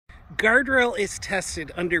Guardrail is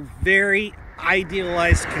tested under very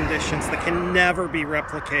idealized conditions that can never be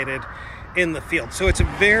replicated in the field. So it's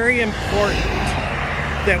very important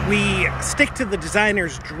that we stick to the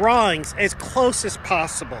designer's drawings as close as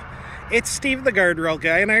possible. It's Steve the Guardrail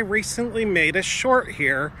Guy, and I recently made a short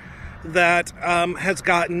here that has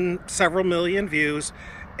gotten several million views,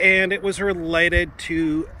 and it was related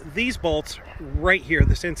to these bolts right here,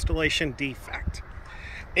 this installation defect.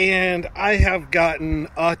 And I have gotten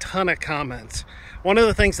a ton of comments. One of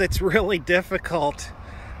the things that's really difficult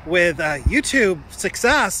with YouTube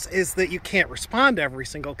success is that you can't respond to every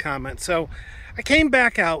single comment. So I came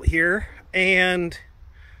back out here and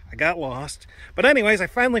I got lost. But anyways, I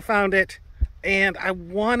finally found it and I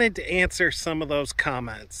wanted to answer some of those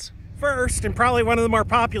comments. First, and probably one of the more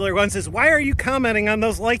popular ones, is why are you commenting on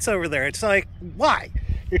those lights over there? It's like, why?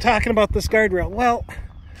 You're talking about this guardrail. Well,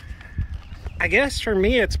 I guess for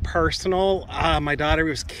me it's personal. My daughter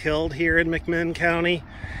was killed here in McMinn County.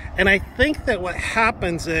 And I think that what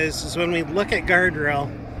happens is when we look at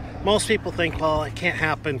guardrail, most people think, well, it can't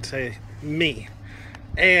happen to me.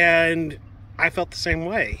 And I felt the same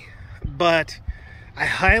way. But I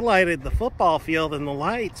highlighted the football field and the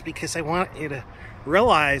lights because I want you to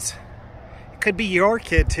realize it could be your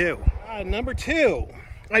kid too. Number two,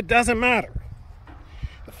 it doesn't matter.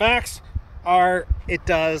 The facts are, it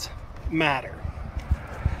does matter.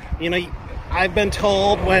 You know, I've been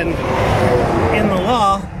told when in the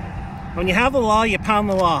law, when you have the law, you pound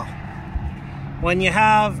the law. When you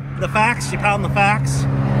have the facts, you pound the facts.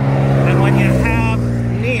 And when you have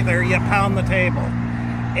neither, you pound the table.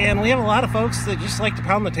 And we have a lot of folks that just like to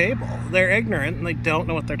pound the table. They're ignorant and they don't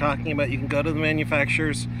know what they're talking about. You can go to the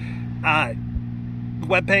manufacturer's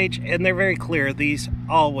webpage and they're very clear. These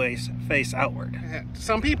always face outward.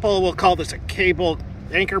 Some people will call this a cable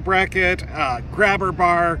anchor bracket, grabber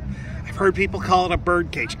bar. I've heard people call it a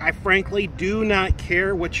bird cage. I frankly do not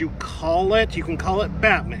care what you call it. You can call it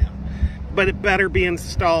Batman, but it better be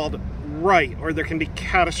installed right or there can be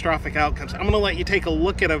catastrophic outcomes. I'm going to let you take a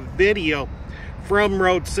look at a video from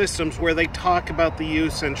Road Systems where they talk about the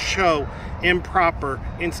use and show improper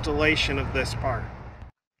installation of this part.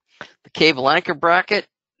 The cable anchor bracket,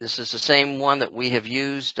 this is the same one that we have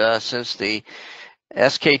used since the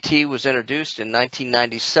SKT was introduced in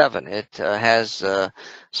 1997. It has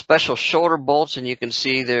special shoulder bolts, and you can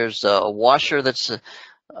see there's a washer that's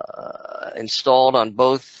installed on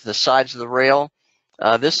both the sides of the rail.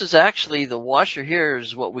 This is actually, the washer here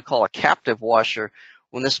is what we call a captive washer.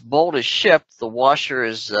 When this bolt is shipped, the washer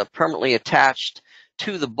is permanently attached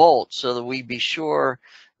to the bolt so that we be sure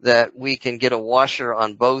that we can get a washer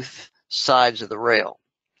on both sides of the rail.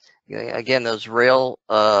 Again, those rail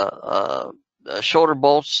shoulder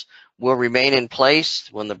bolts will remain in place.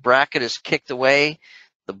 When the bracket is kicked away,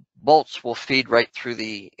 the bolts will feed right through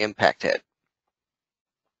the impact head.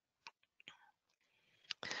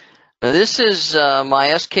 Now this is my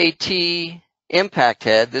SKT impact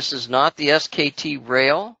head. This is not the SKT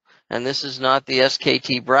rail, and this is not the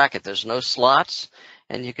SKT bracket. There's no slots,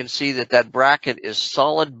 and you can see that that bracket is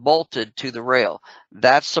solid bolted to the rail.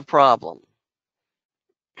 That's the problem.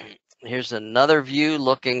 Here's another view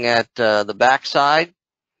looking at the back side.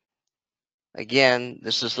 Again,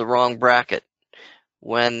 this is the wrong bracket.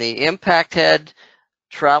 When the impact head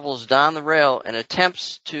travels down the rail and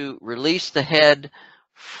attempts to release the head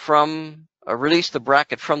from, release the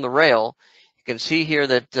bracket from the rail, you can see here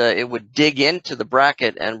that it would dig into the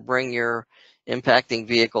bracket and bring your impacting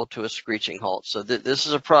vehicle to a screeching halt. So this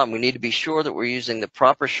is a problem. We need to be sure that we're using the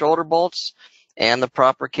proper shoulder bolts and the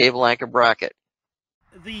proper cable anchor bracket.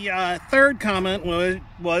 The third comment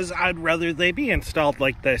was I'd rather they be installed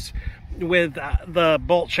like this, with the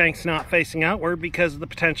bolt shanks not facing outward because of the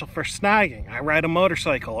potential for snagging. I ride a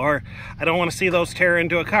motorcycle, or I don't want to see those tear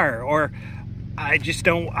into a car, or I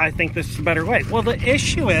think this is a better way. Well, the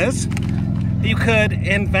issue is you could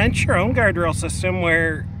invent your own guardrail system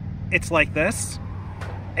where it's like this,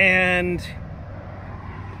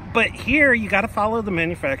 but here you got to follow the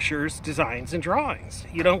manufacturer's designs and drawings.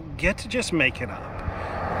 You don't get to just make it up.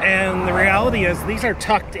 And the reality is these are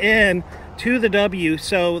tucked in to the W,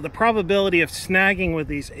 so the probability of snagging with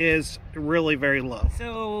these is really very low.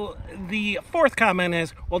 So the fourth comment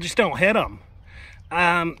is, well, just don't hit them.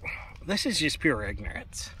 This is just pure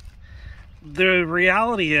ignorance. The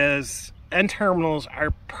reality is end terminals are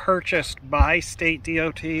purchased by state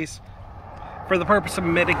DOTs for the purpose of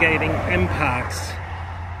mitigating impacts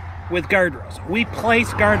with guardrails. We place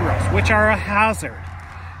guardrails, which are a hazard,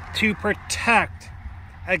 to protect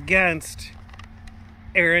against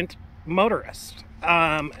errant motorists.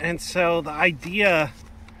 And so the idea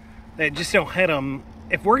that just don't hit them,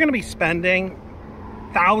 if we're going to be spending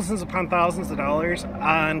thousands upon thousands of dollars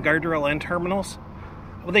on guardrail end terminals,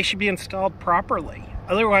 well, they should be installed properly.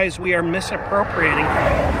 Otherwise, we are misappropriating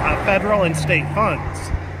federal and state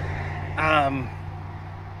funds.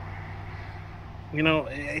 You know,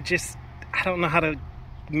 I don't know how to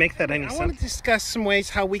make that any sense. I want to discuss some ways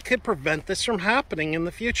how we could prevent this from happening in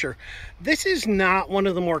the future. This is not one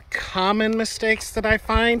of the more common mistakes that I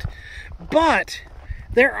find, but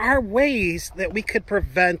there are ways that we could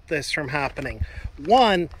prevent this from happening.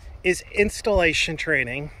 One is installation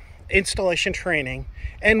training,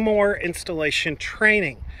 and more installation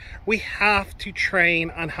training. We have to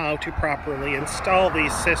train on how to properly install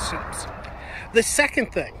these systems. The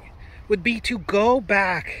second thing would be to go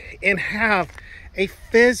back and have a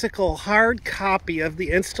physical hard copy of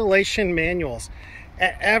the installation manuals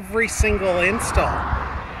at every single install.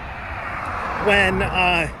 When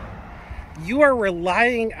you are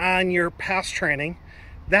relying on your past training,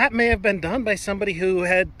 that may have been done by somebody who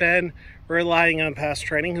had been relying on past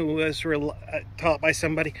training, who was taught by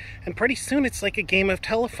somebody, and pretty soon it's like a game of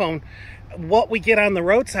telephone. What we get on the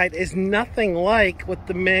roadside is nothing like what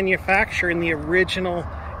the manufacturer in the original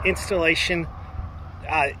installation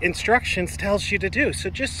instructions tells you to do. So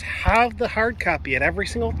just have the hard copy at every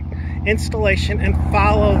single installation and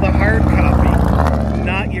follow the hard copy,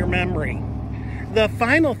 not your memory. The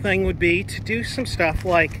final thing would be to do some stuff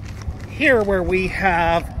like here where we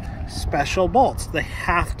have special bolts. They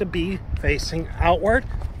have to be facing outward.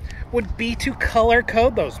 Would be to color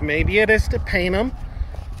code those. Maybe it is to paint them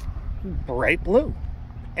bright blue.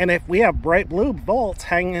 And if we have bright blue bolts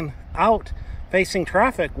hanging out facing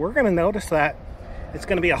traffic, we're going to notice that it's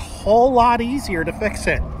going to be a whole lot easier to fix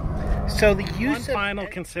it. So the use of final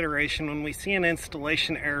consideration when we see an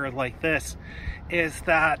installation error like this is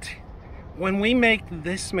that when we make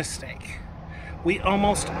this mistake, we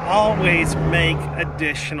almost always make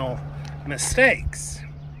additional mistakes.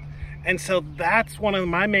 And so that's one of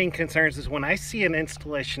my main concerns, is when I see an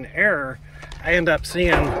installation error, I end up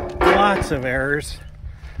seeing lots of errors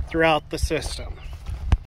throughout the system.